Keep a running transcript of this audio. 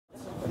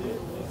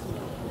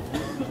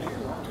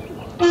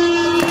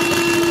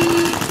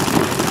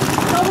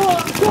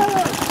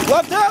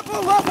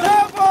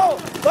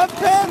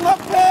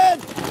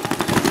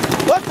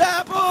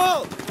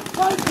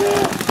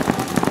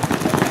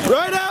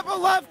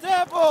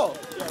left apple.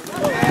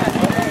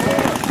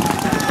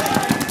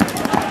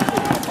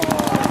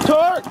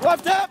 Torque,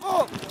 left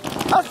apple.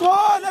 That's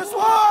one, that's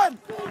one.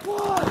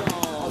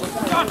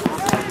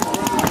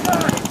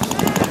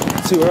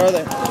 Let's see, where are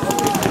they?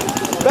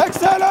 Back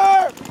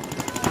center.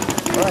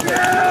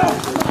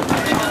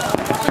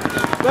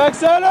 Back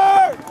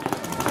center.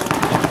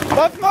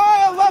 Left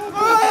mile, left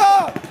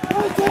mile.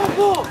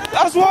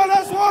 That's one,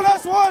 that's one,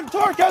 that's one.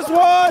 Torque has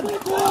one.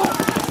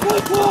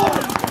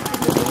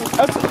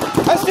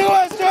 S2,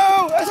 S2,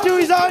 S2,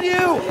 he's on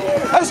you.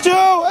 S2,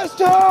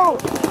 S2.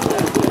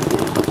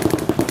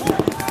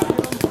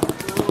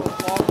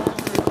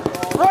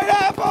 Right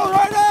apple,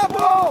 right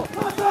apple.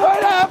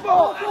 Right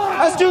apple.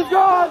 S2's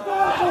gone.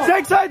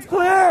 Shake side's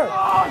clear.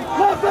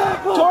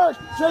 Torque,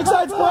 shake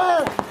side's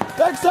clear.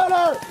 Back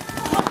center.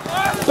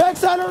 Back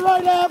center,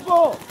 right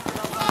apple.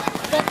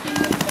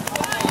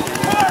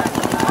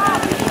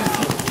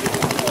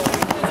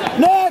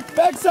 Nick,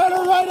 back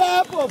center, right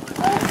apple.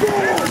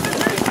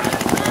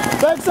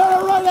 Back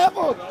center, right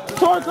apple.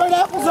 Torque, right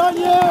apple's on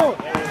you.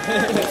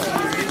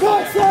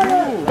 Back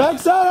center. Back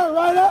center,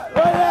 right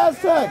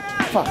Aztec.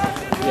 Fuck.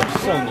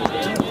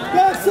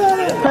 Back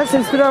center.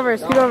 Preston, scoot over,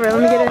 let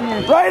me get in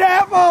here. Right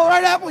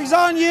apple, he's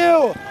on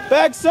you.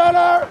 Back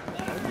center.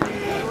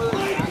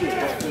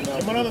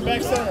 Someone on the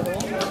back center.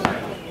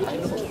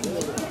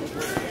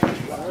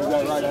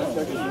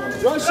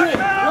 Rush it,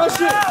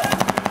 rush it.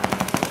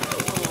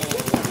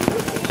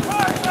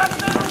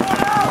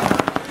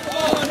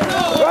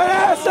 Right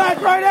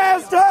Aztec, right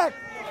Aztec.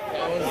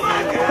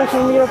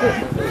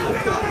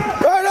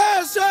 Right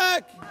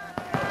Aztec.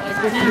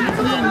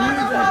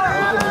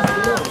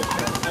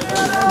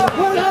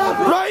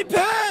 Right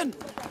pen.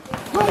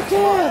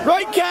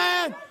 Right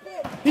can.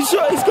 He's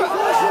got.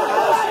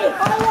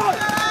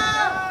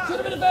 Shoot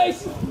him in the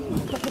face.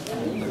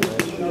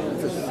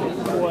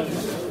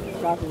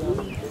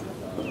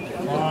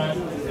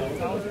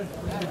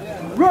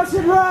 Rush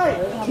it right.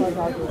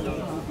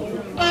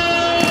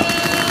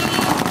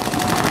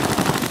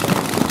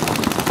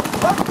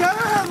 Left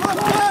can,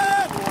 left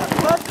can.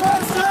 Left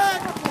Aztec.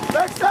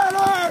 Back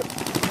center.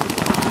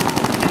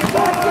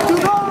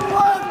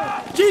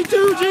 G2,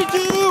 G2.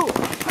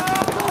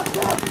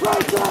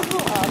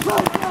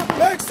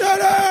 Back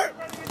center.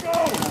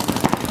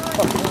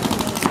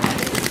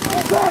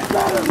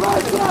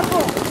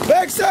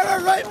 Back center,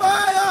 right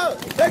mile.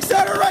 Back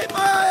center, right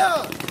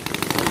mile.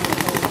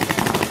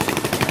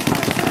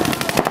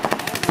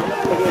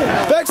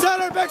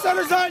 Back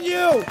center's on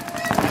you.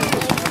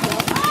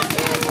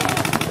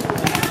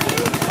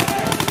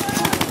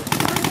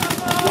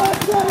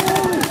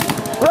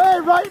 Ray,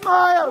 right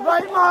mile,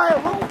 right mile.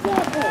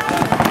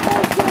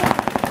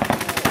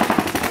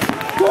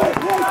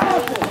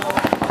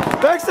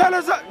 Back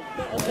center's on.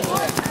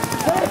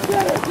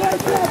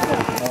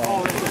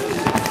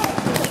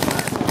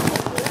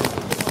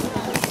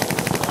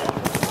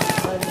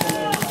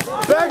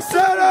 Back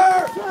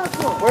center.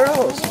 Where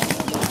else?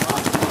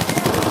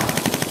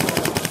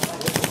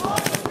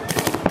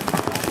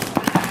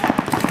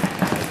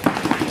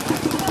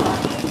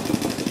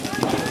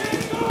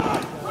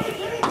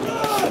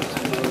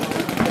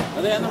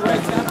 Are they on the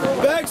right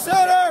side? Back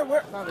center!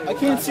 Where? I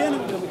can't see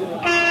anything.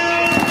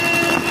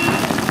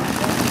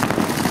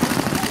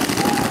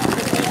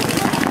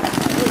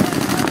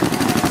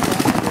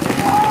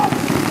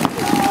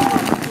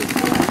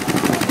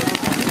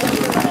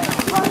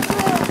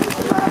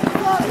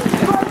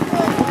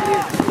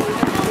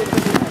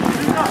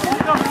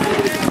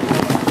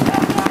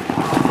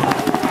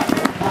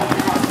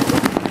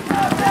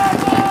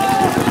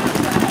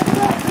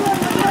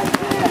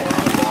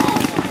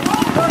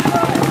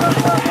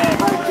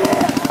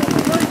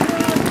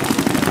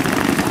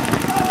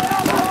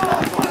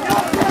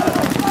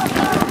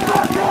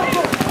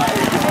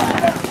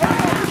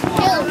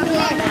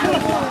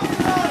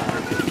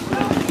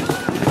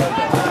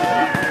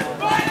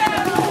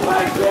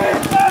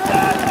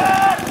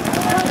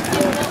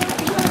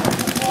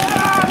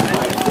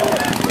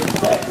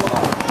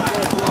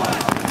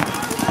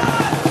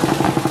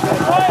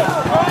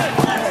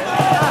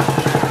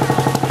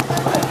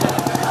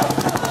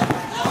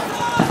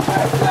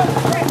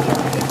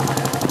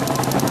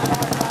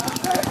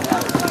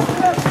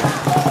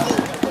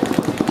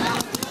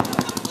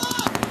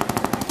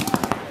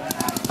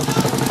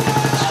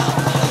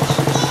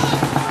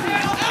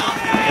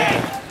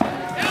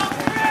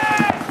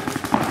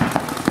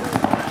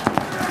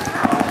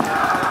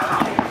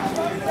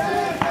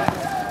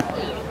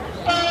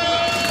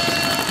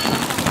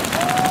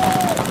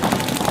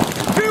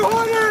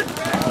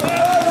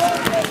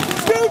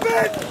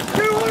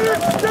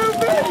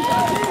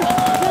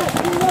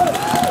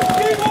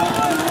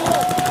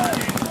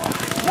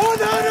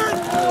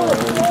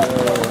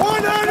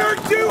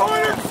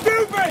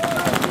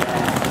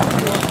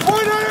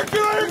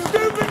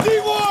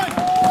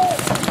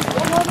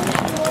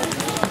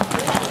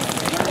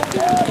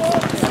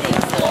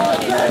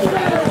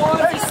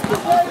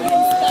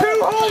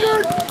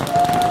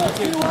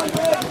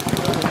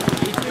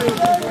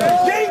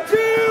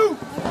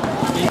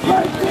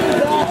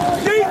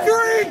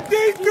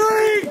 D3!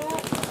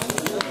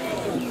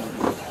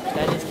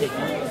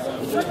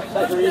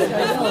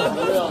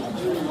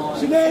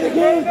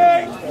 Get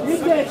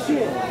that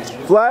shit.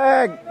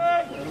 Flag.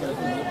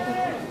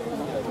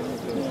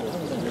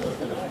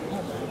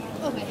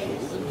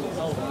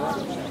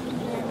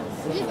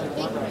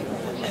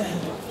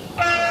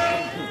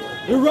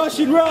 You're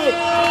rushing right.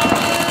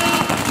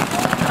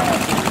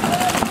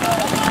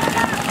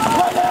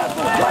 Right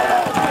apple, right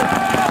apple.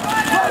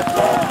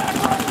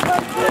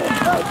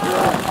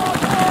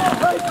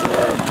 Right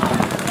there.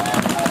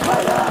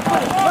 Right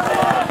apple,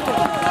 right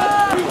apple.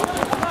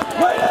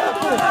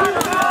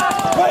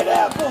 Right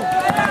apple.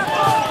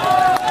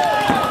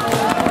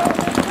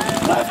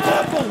 Left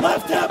apple,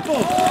 left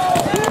apple.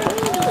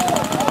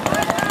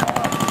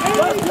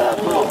 Left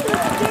apple.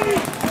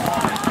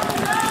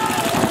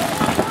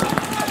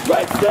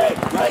 Right stick,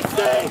 right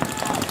stick.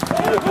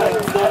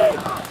 Right stick.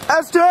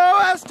 S2,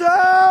 S2.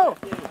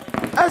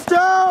 S2.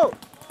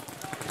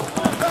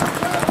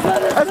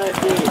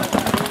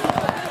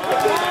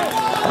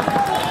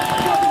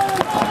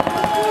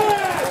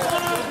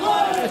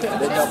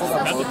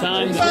 Double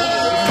time.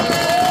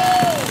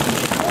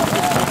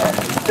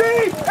 C,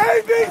 A,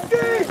 B, C.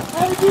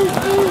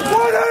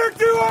 100,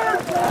 200.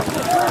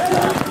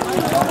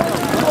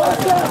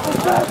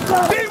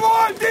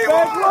 D1, D1.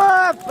 Back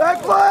left, back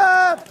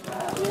left.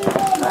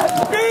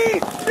 B,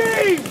 C,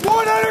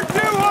 100,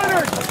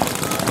 200.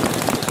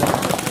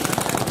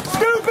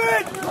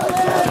 Stupid.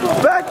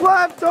 Back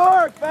left,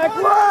 torque, back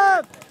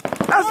left.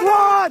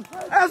 S1,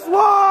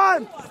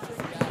 S1.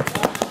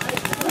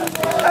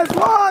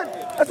 S1.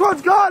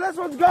 S1's gone,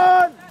 S1's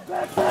gone.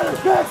 Back center,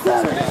 back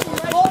center.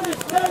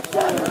 Back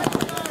center.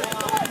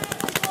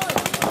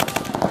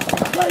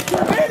 Right center.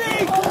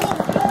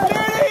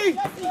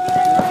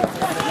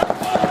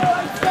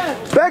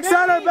 Back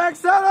center, back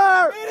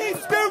center.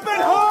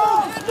 Stupid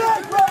hole.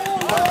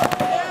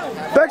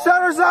 Back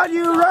center's on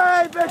you,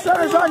 Ray. Back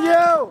center's on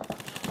you.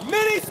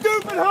 Mini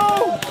stupid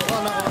hole.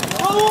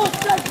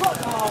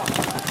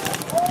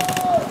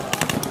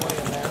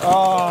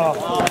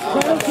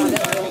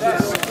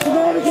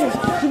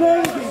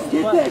 Cnoddings,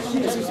 get that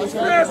shit.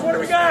 Chris, what do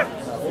we got?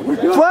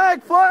 Flag,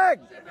 flag.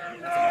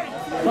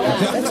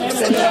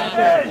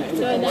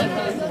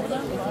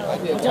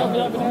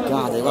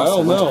 God, they lost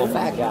a bunch of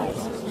fat guys.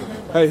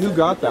 Hey, who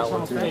got that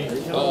one?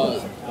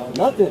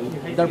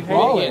 Nothing. They're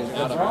brawling.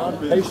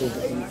 Patient.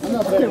 I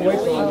can't wait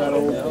till I'm that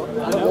old.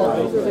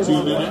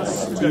 2 minutes.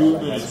 2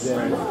 minutes.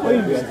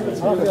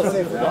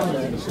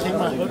 Take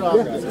my hood off.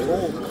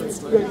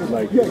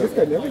 Like, yeah, this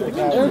guy never.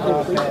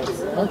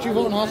 Aren't you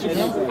voting Austin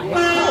now?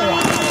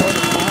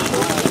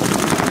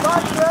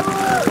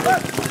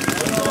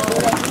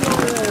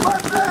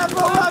 Left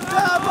apple, left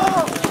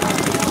apple.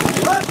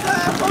 Left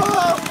apple.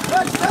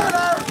 Left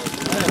center.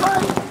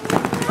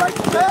 Right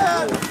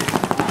stand.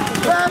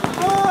 Back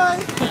boy.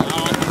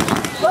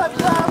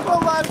 Left apple,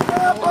 left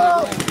apple.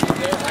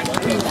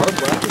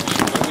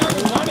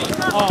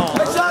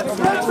 Next side's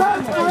clear.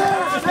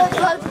 Next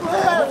side's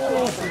clear.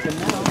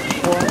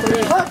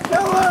 Left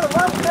pillar,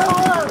 left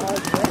pillar.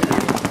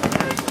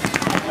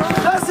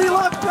 Jesse,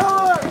 left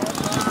pillar.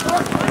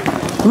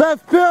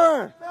 Left pillar.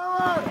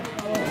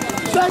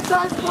 Next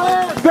side's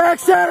clear. Back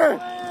center.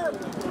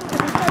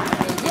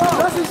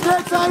 Jesse's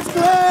next side's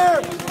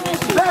clear.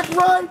 Back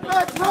right,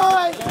 back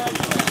right.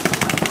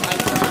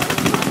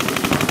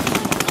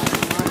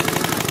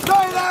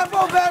 Right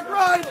apple, back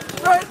right.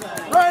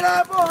 Right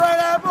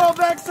apple,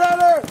 back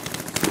center.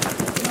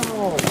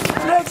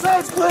 Snake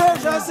side's clear,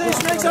 Jesse.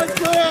 Snake side's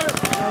clear.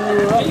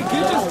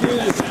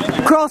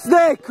 Cross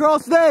snake,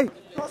 cross snake.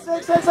 Cross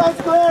snake, snake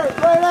side's clear.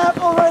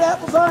 Right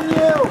apple's on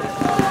you.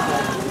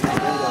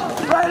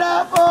 Right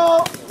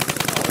apple.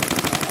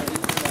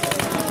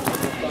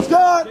 It's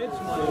gone.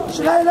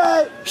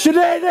 Sinead.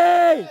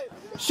 Sinead.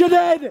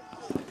 Sinead.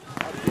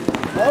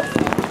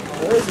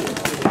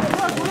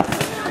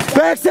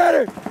 Back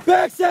center.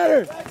 Back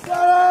center. Back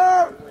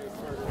center.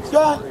 It's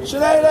gone.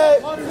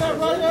 Sinead.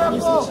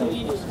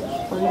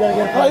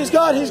 Oh, he's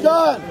gone. He's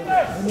gone.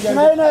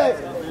 Sinead.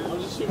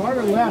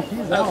 Carter left.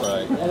 He's out.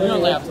 That's right. We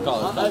don't have to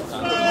call it that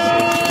time.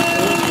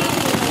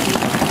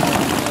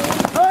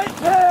 Right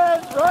pin.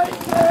 Right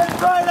pin.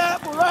 Right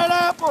apple. Right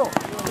apple.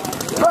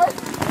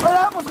 Right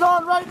apple's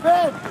gone. Right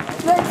pin.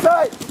 Snake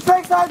side.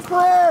 Snake side's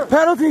clear.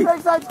 Penalty.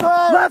 Snake side's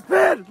clear. Left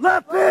pin.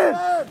 Left pin.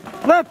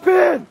 Left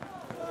pin.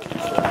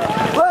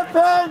 Left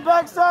pin.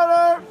 Back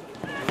center.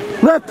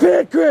 Left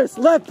pin, Chris.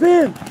 Left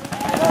pin.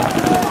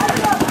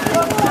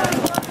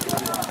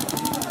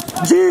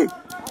 G.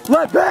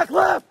 Left. Back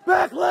left.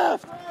 Back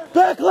left.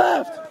 Back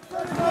left.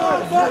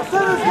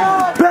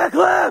 Back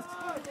left.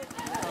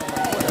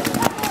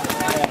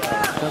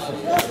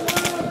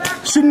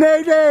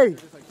 Sinead.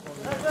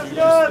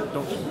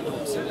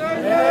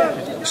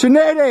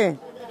 Sinead.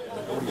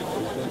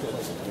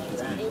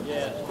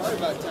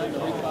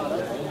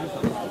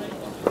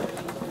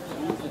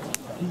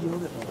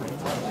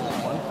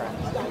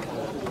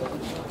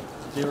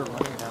 They were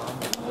running.